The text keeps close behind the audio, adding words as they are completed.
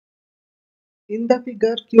In the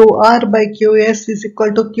figure, QR by QS is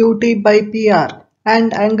equal to QT by PR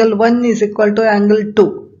and angle 1 is equal to angle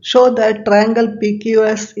 2. Show that triangle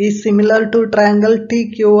PQS is similar to triangle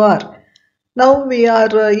TQR. Now we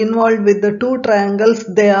are involved with the two triangles.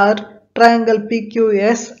 They are triangle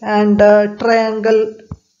PQS and triangle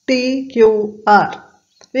TQR.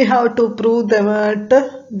 We have to prove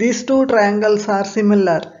that these two triangles are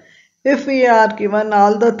similar. If we are given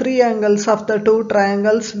all the three angles of the two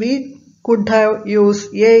triangles, we could have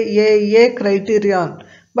used AAA criterion,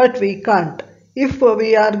 but we can't. If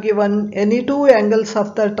we are given any two angles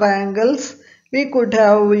of the triangles, we could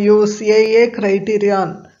have used AA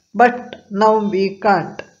criterion, but now we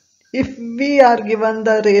can't. If we are given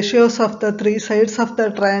the ratios of the three sides of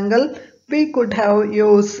the triangle, we could have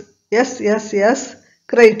used SSS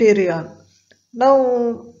criterion.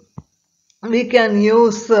 Now we can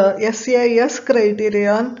use SAS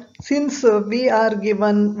criterion since we are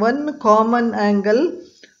given one common angle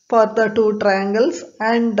for the two triangles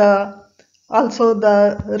and also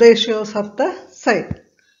the ratios of the side.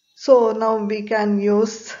 So now we can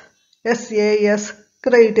use SAS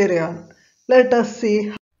criterion. Let us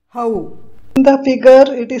see how. In the figure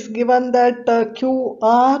it is given that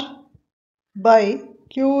QR by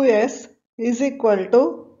QS is equal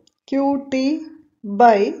to QT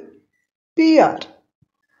by PR.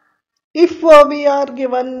 If we are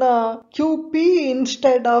given QP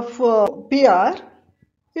instead of PR,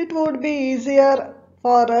 it would be easier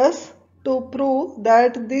for us to prove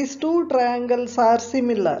that these two triangles are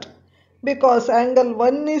similar because angle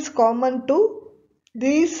 1 is common to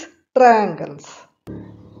these triangles.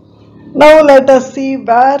 Now let us see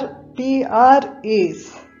where PR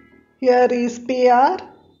is. Here is PR.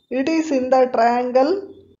 It is in the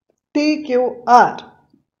triangle TQR.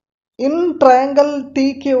 In triangle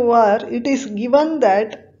TQR, it is given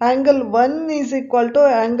that angle 1 is equal to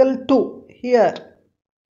angle 2 here.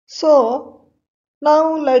 So,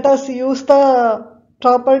 now let us use the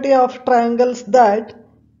property of triangles that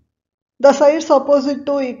the sides opposite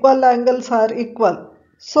to equal angles are equal.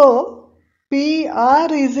 So,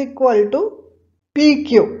 PR is equal to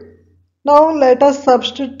PQ. Now let us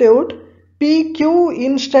substitute PQ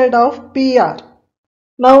instead of PR.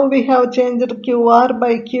 Now we have changed QR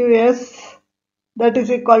by QS, that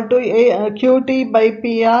is equal to QT by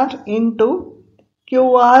PR into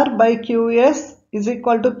QR by QS is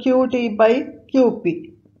equal to QT by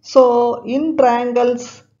QP. So in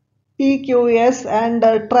triangles PQS and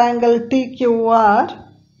triangle TQR,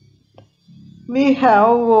 we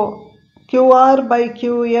have QR by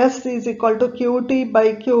QS is equal to QT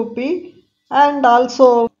by QP and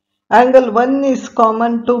also angle 1 is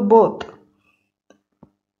common to both.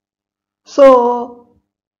 So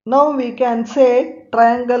now we can say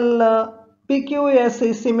triangle PQS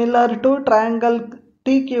is similar to triangle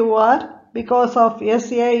TQR because of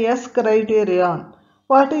SAS criterion.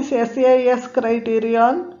 What is SAS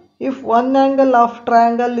criterion? If one angle of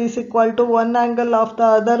triangle is equal to one angle of the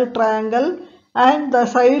other triangle and the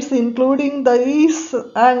sides including these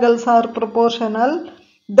angles are proportional,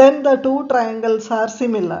 then the two triangles are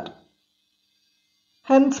similar.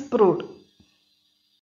 Hence proved.